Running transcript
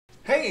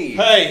Hey!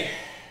 Hey!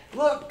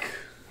 Look!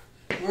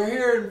 We're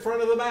here in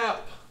front of the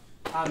map.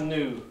 I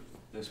knew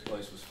this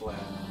place was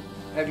flat.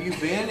 Have you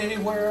been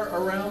anywhere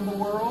around the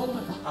world?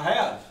 I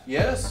have.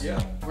 Yes? Yeah.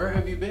 Where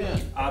have you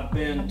been? I've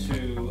been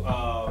to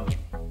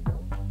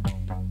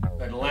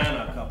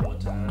Atlanta a couple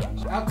of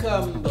times. How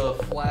come the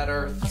Flat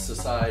Earth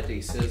Society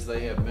says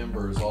they have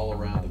members all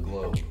around the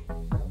globe?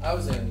 I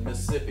was in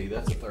Mississippi.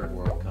 That's a third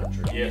world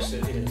country. Yes,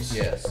 it is.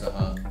 Yes,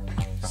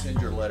 Send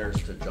your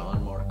letters to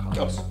John Mark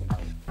Cox.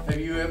 Have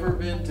you ever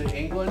been to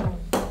England?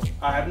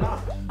 I have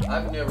not.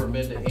 I've never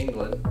been to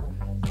England,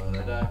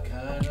 but I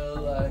kinda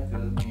like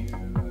the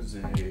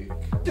music.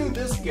 Do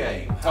this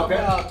game. How Okay.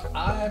 about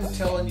I'm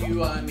telling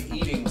you I'm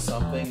eating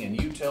something and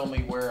you tell me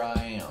where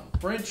I am?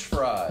 French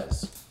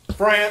fries.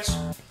 France.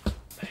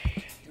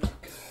 Man, you're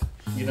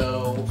good. You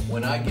know,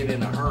 when I get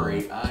in a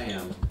hurry, I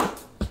am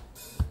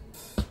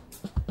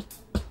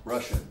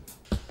Russian.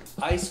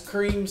 Ice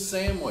cream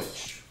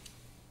sandwich.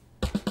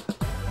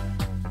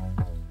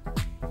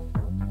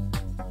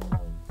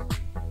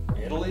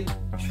 Italy.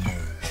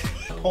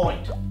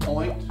 Point.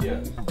 Point.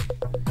 Yeah.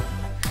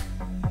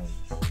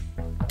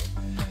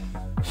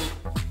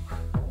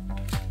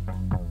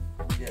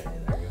 Yeah,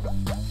 there you go.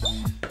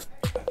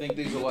 I think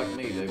these are like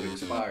me, they've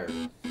expired.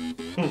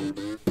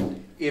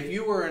 If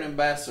you were an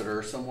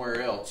ambassador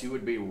somewhere else, you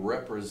would be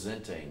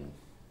representing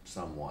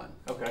someone.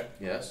 Okay.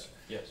 Yes?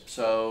 Yes.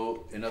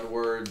 So, in other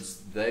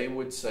words, they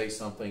would say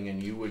something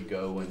and you would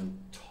go and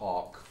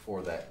talk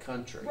for that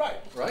country. Right.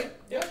 Right?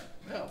 Yeah.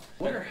 Yeah.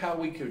 I wonder how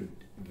we could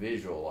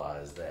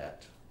visualize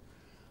that.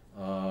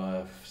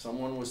 If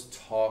someone was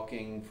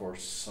talking for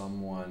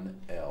someone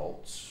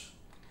else.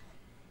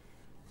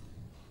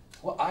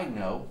 Well, I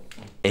know.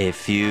 A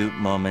few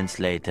moments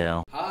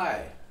later.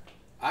 Hi,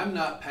 I'm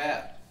not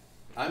Pat.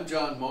 I'm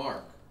John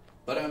Mark,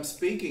 but I'm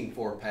speaking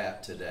for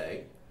Pat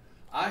today.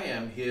 I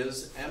am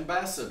his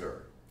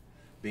ambassador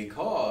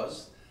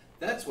because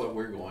that's what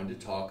we're going to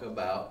talk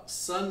about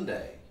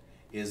Sunday,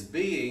 is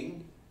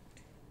being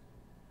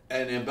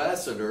an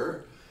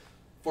ambassador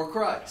for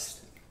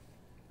Christ,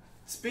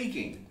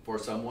 speaking for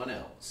someone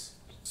else.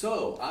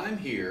 So I'm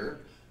here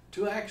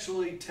to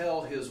actually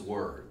tell his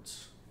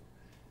words.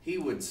 He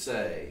would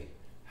say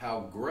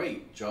how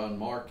great John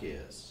Mark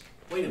is.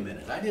 Wait a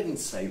minute, I didn't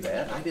say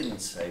that. I didn't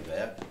say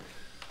that.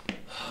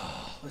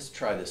 Let's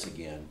try this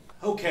again.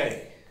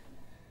 Okay.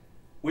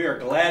 We are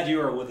glad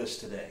you are with us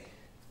today.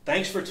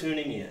 Thanks for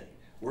tuning in.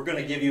 We're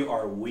going to give you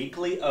our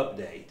weekly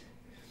update.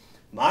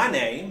 My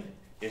name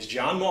is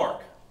John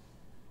Mark.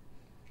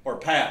 Or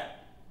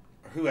Pat.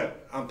 Or whoever.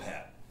 I'm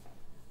Pat.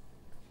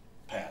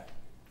 Pat.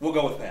 We'll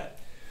go with Pat.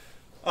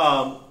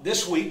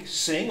 This week,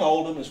 Sing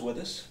Oldham is with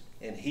us,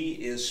 and he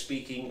is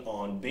speaking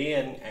on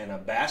being an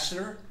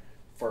ambassador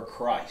for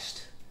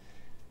Christ.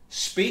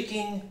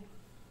 Speaking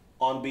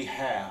on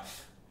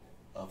behalf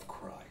of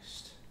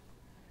Christ.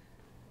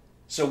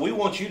 So we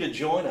want you to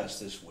join us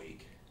this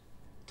week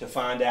to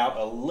find out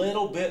a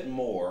little bit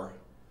more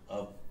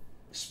of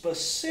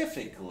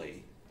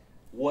specifically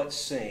what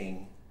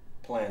Sing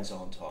plans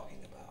on talking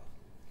about.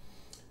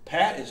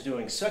 Pat is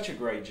doing such a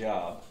great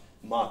job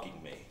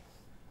mocking me.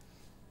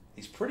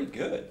 He's pretty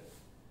good,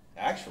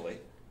 actually.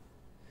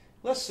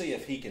 Let's see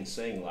if he can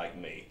sing like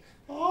me.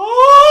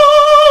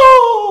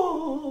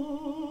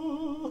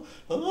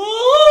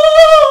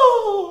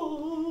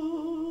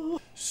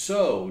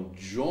 So,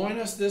 join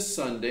us this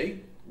Sunday.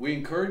 We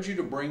encourage you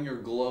to bring your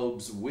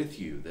globes with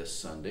you this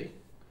Sunday.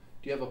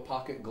 Do you have a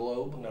pocket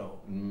globe? No.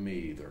 Me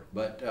either.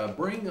 But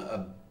bring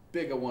a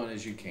big one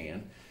as you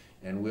can,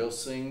 and we'll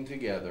sing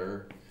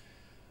together.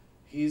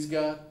 He's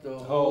got the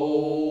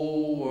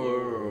whole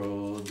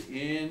world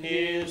in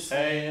his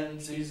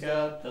hands. He's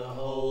got the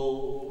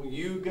whole...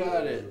 You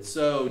got it.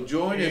 So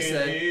join us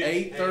at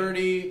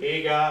 8:30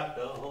 He got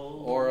the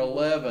whole or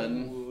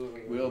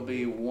 11. We'll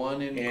be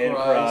one in in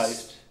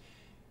Christ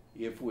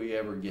if we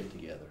ever get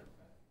together.